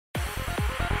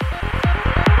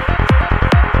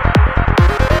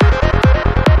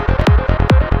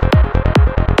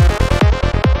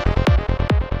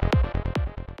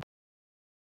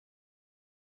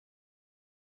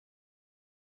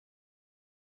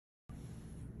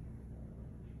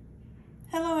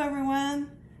Hello everyone,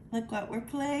 look what we're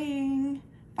playing.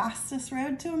 Fastest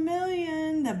Road to a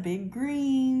Million, the Big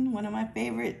Green, one of my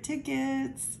favorite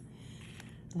tickets.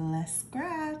 Let's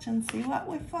scratch and see what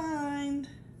we find.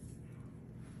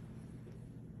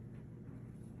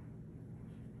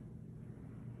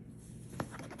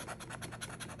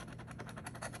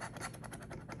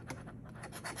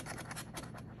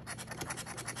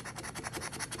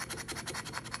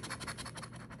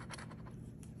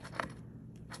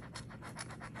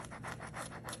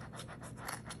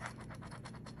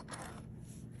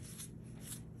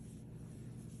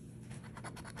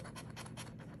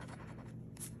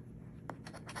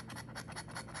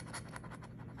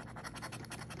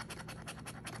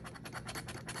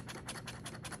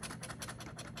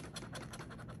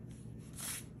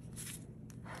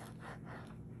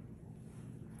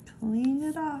 Clean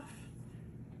it off.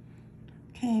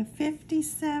 Okay,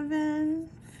 57,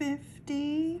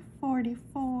 50,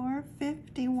 44,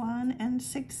 51, and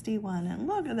 61. And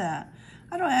look at that.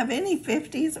 I don't have any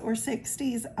 50s or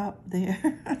 60s up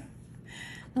there.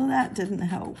 Well, that didn't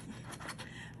help.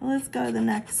 Well, let's go to the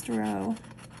next row.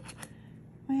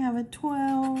 We have a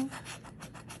 12,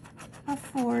 a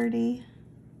 40,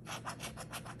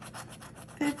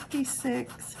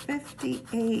 56,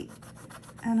 58,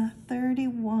 and a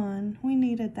 31. We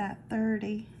needed that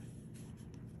 30.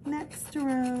 Next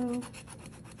row,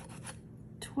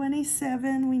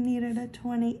 27, we needed a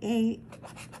 28.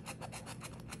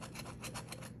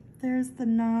 There's the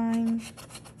 9.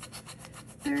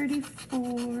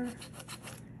 34,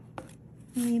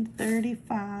 we need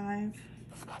 35.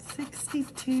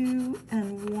 62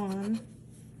 and 1.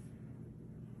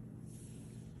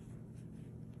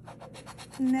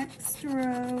 Next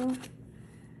row,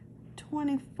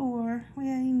 24, we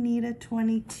need a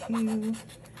 22.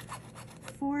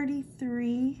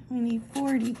 43, we need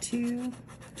 42.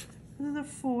 The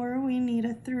 4, we need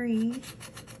a 3.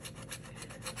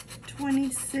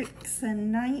 26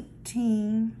 and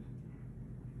 19.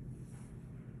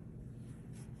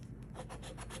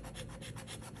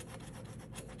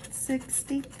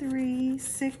 63,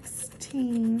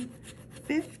 16,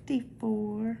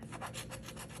 54,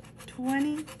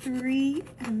 23,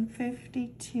 and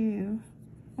 52.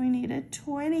 We need a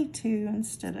 22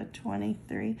 instead of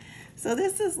 23. So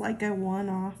this is like a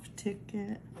one-off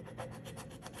ticket.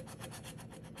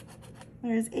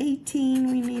 There's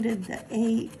 18, we needed the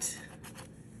 8.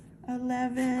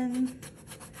 11,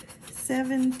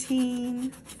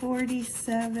 17,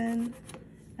 47,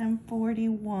 and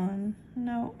 41.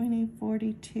 No, we need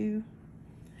 42.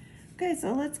 Okay,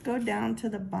 so let's go down to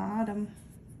the bottom.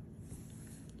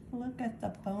 Look at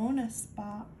the bonus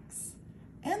box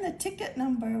and the ticket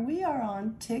number. We are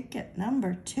on ticket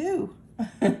number 2.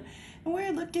 And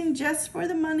we're looking just for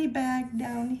the money bag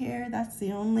down here. That's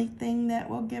the only thing that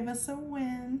will give us a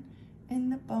win in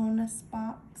the bonus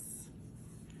box.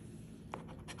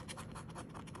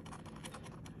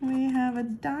 We have a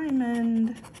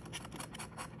diamond,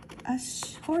 a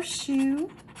horseshoe.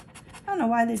 I don't know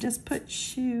why they just put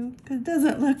shoe, because it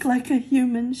doesn't look like a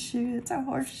human shoe. It's a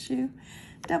horseshoe.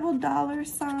 Double dollar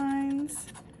signs,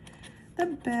 the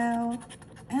bell,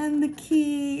 and the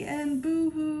key, and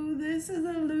boo-hoo, this is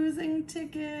a losing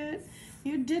ticket.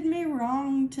 You did me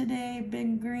wrong today,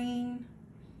 Big Green.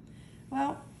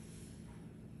 Well,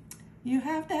 you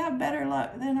have to have better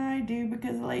luck than I do,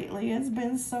 because lately it's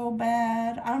been so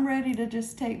bad. I'm ready to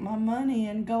just take my money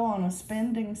and go on a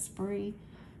spending spree.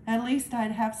 At least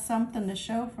I'd have something to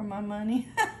show for my money.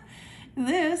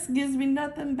 This gives me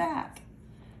nothing back.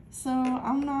 So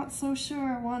I'm not so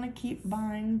sure I want to keep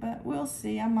buying, but we'll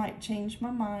see. I might change my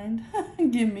mind.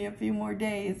 Give me a few more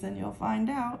days and you'll find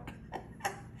out.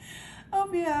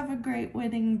 Hope you have a great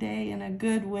winning day and a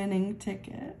good winning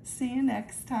ticket. See you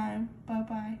next time.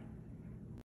 Bye-bye.